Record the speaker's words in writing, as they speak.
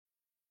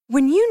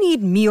When you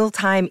need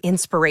mealtime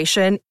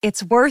inspiration,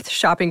 it's worth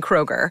shopping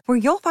Kroger, where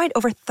you'll find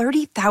over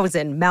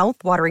 30,000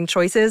 mouth-watering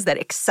choices that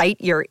excite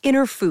your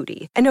inner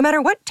foodie. And no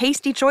matter what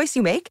tasty choice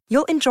you make,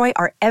 you'll enjoy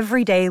our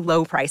everyday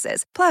low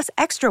prices, plus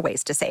extra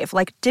ways to save,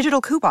 like digital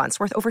coupons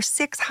worth over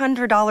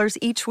 $600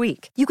 each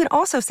week. You can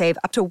also save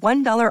up to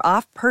 $1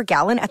 off per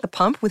gallon at the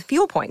pump with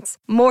fuel points.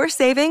 More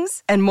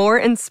savings and more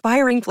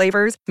inspiring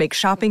flavors make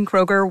shopping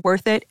Kroger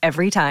worth it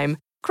every time.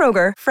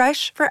 Kroger,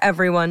 fresh for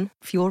everyone.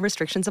 Fuel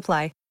restrictions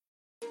apply.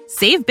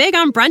 Save big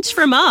on brunch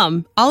for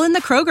mom, all in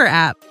the Kroger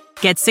app.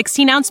 Get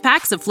 16-ounce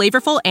packs of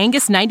flavorful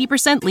Angus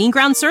 90% lean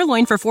ground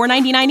sirloin for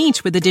 $4.99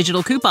 each with a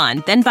digital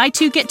coupon. Then buy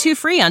 2, get 2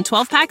 free on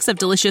 12 packs of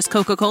delicious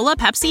Coca-Cola,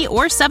 Pepsi,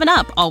 or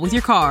 7-Up, all with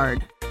your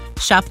card.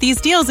 Shop these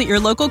deals at your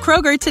local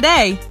Kroger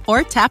today,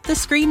 or tap the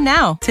screen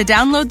now to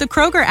download the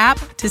Kroger app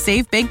to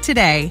save big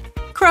today.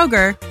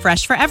 Kroger,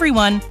 fresh for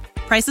everyone.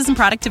 Prices and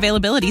product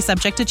availability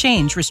subject to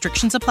change.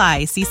 Restrictions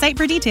apply. See site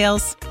for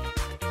details.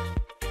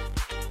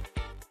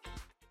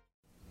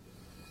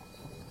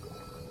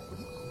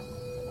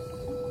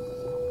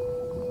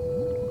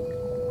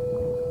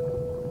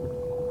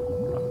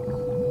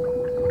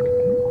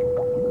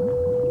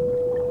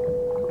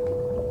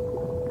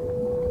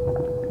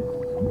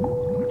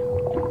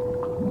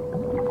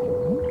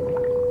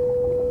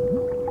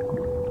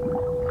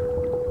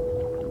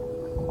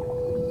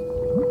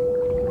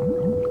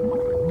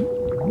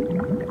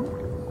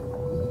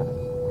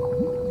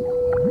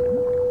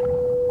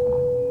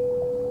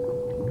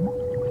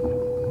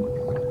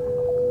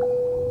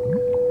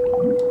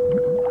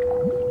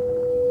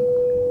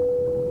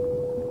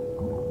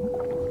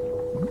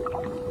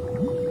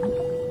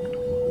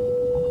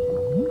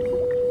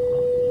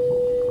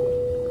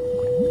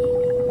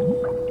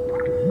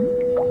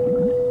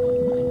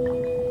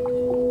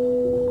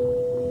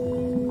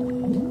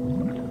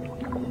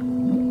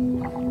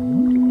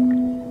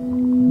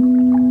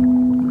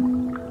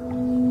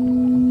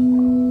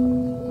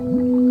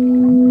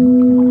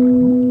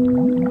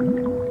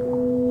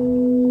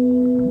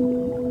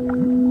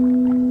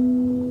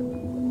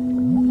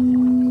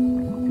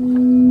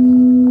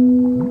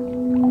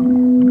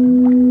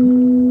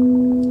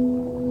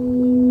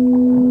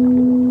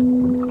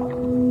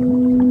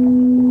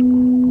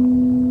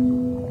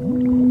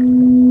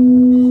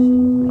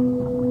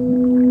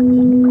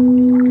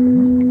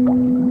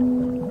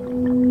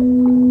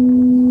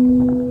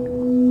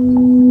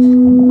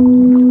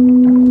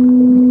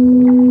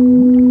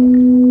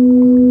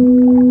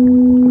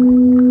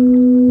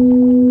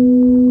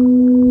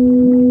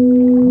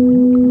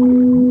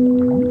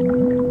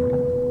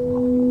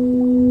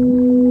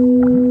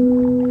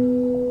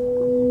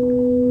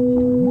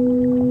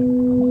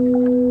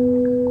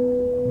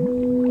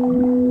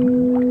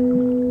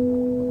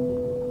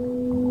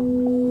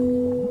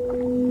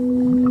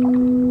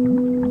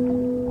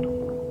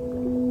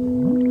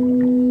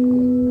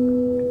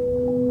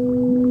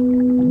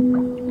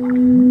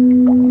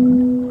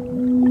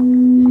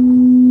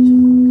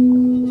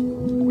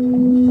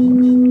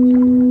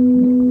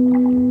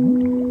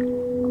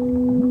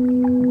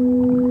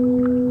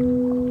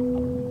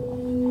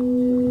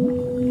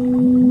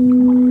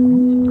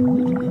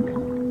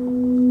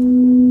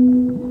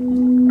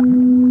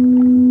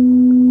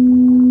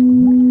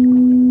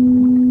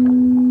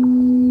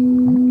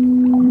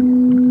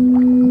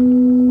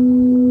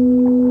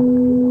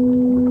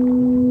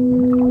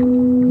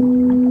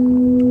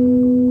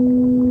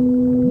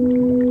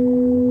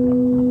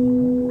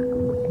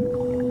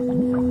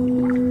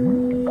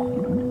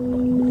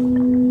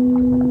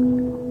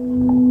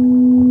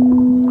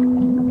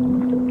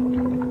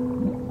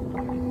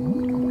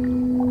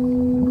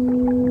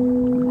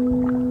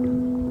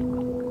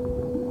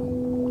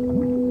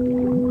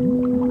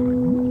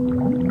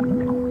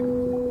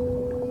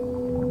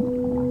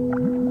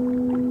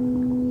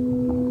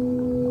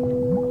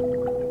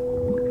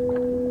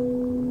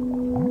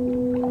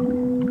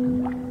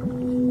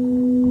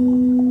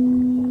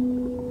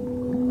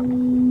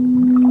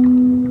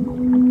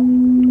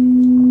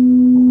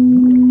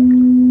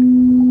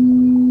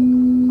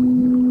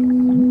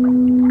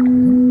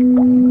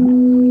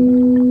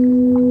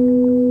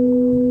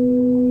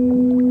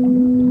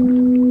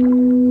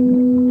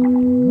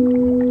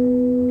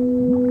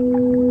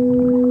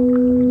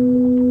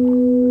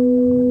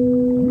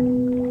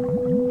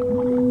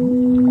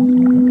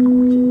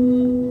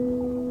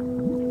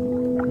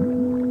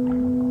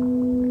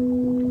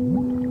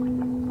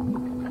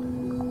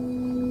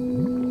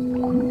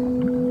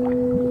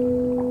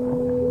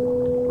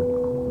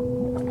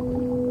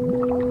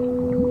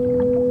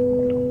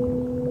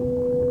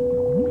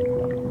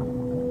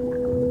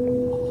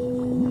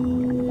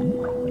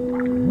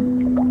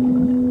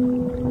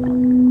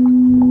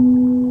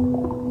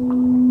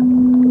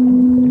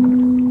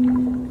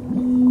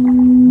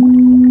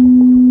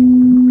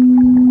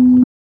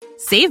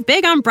 Save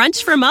big on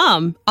brunch for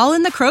mom, all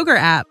in the Kroger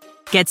app.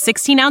 Get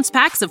 16-ounce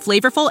packs of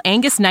flavorful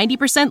Angus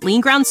 90%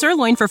 lean ground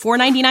sirloin for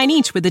 $4.99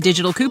 each with a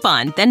digital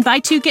coupon. Then buy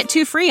 2, get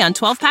 2 free on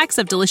 12 packs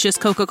of delicious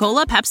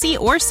Coca-Cola, Pepsi,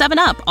 or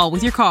 7-Up, all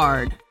with your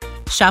card.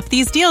 Shop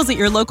these deals at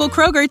your local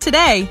Kroger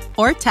today,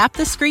 or tap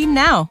the screen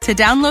now to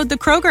download the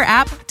Kroger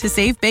app to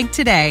save big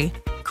today.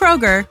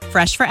 Kroger,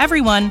 fresh for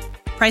everyone.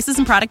 Prices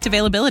and product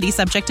availability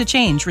subject to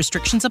change.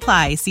 Restrictions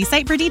apply. See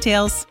site for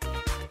details.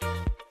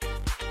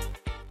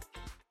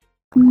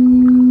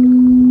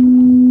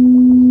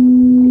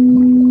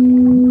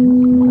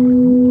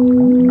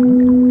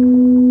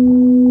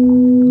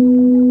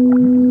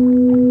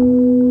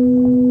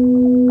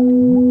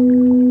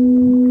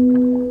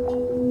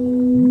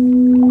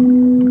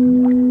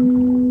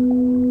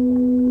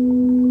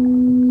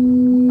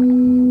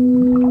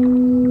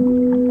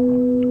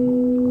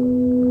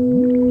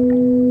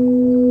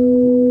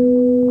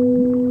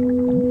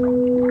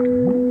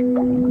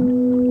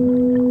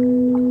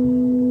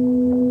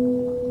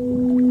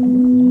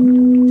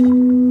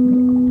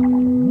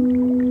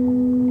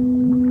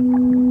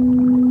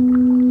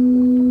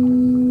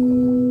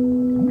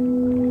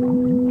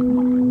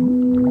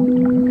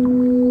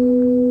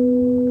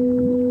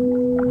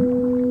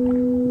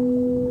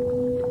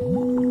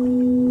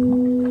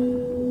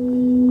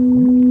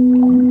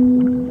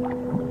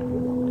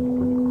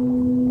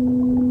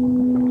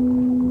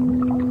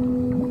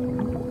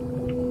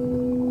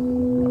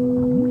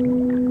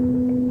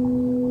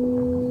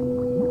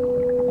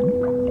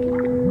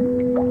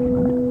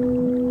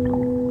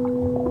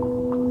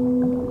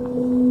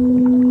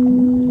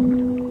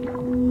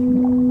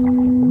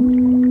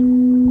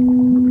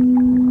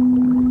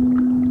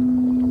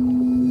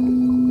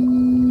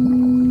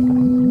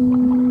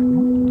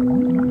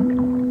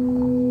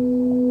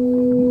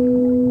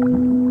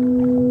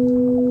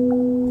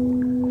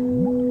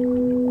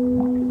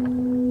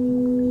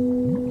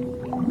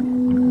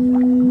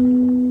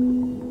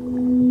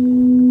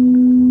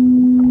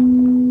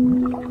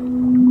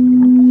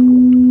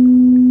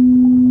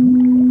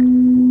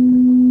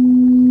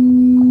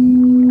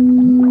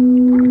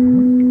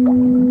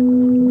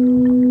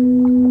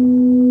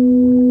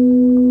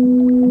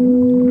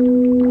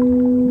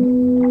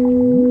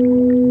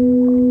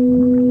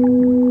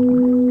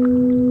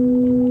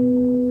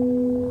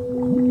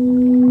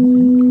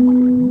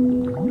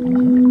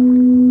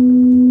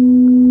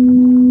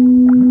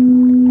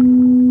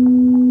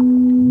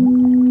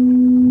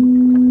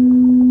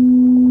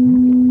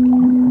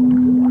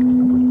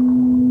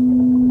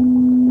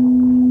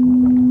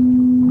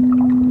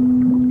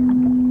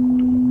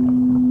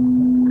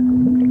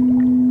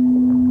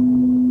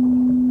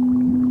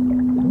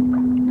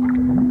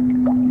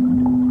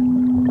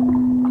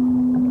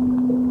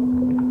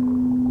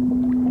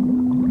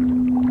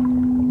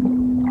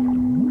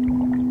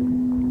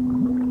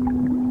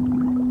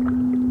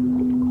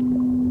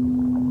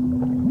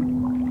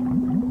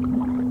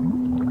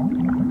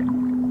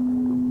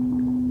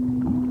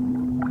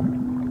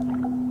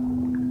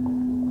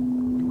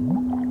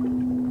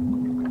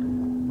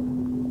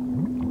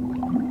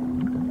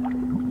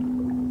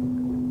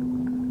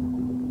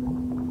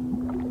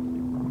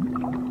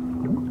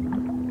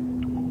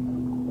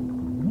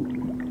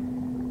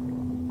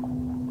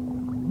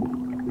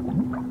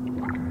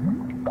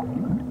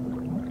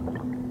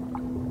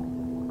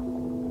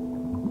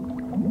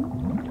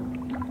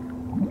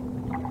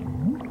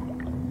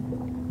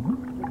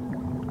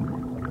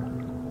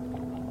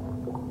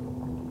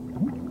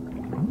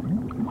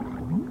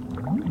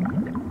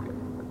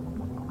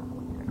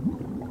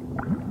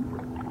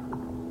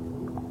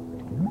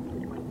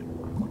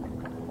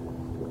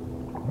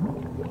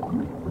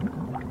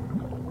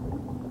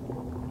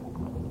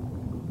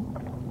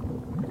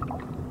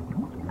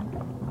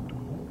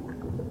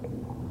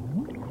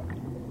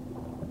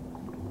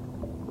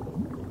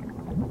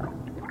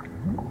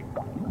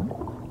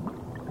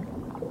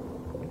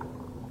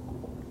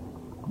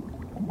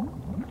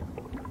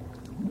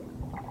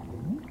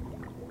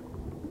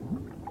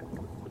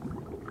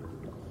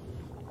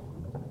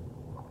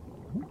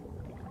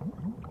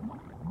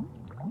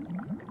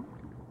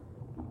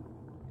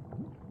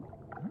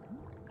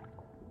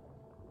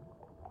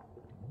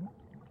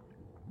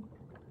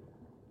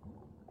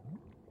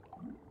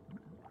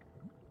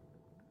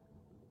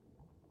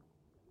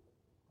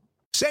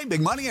 Save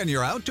big money on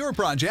your outdoor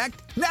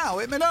project now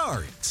at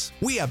Menards.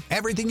 We have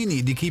everything you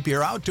need to keep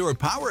your outdoor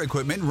power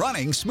equipment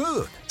running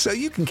smooth, so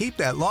you can keep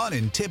that lawn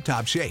in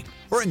tip-top shape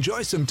or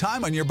enjoy some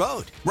time on your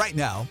boat. Right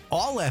now,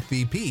 all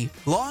FVP,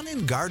 lawn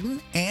and garden,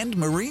 and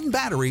marine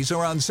batteries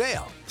are on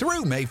sale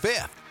through May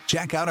 5th.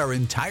 Check out our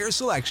entire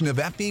selection of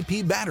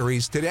FVP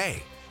batteries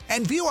today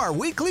and view our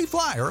weekly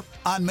flyer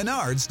on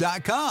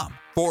Menards.com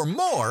for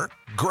more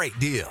great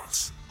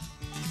deals.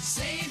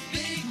 Save